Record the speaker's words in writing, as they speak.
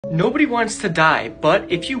Nobody wants to die,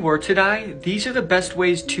 but if you were to die, these are the best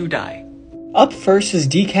ways to die. Up first is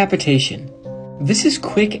decapitation. This is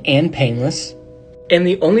quick and painless. And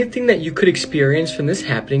the only thing that you could experience from this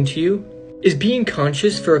happening to you is being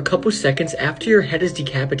conscious for a couple seconds after your head is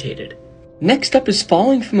decapitated. Next up is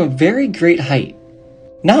falling from a very great height.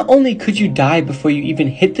 Not only could you die before you even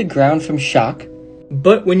hit the ground from shock,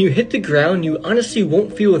 but when you hit the ground, you honestly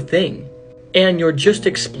won't feel a thing, and you'll just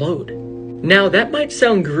explode. Now that might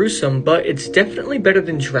sound gruesome, but it's definitely better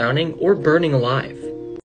than drowning or burning alive.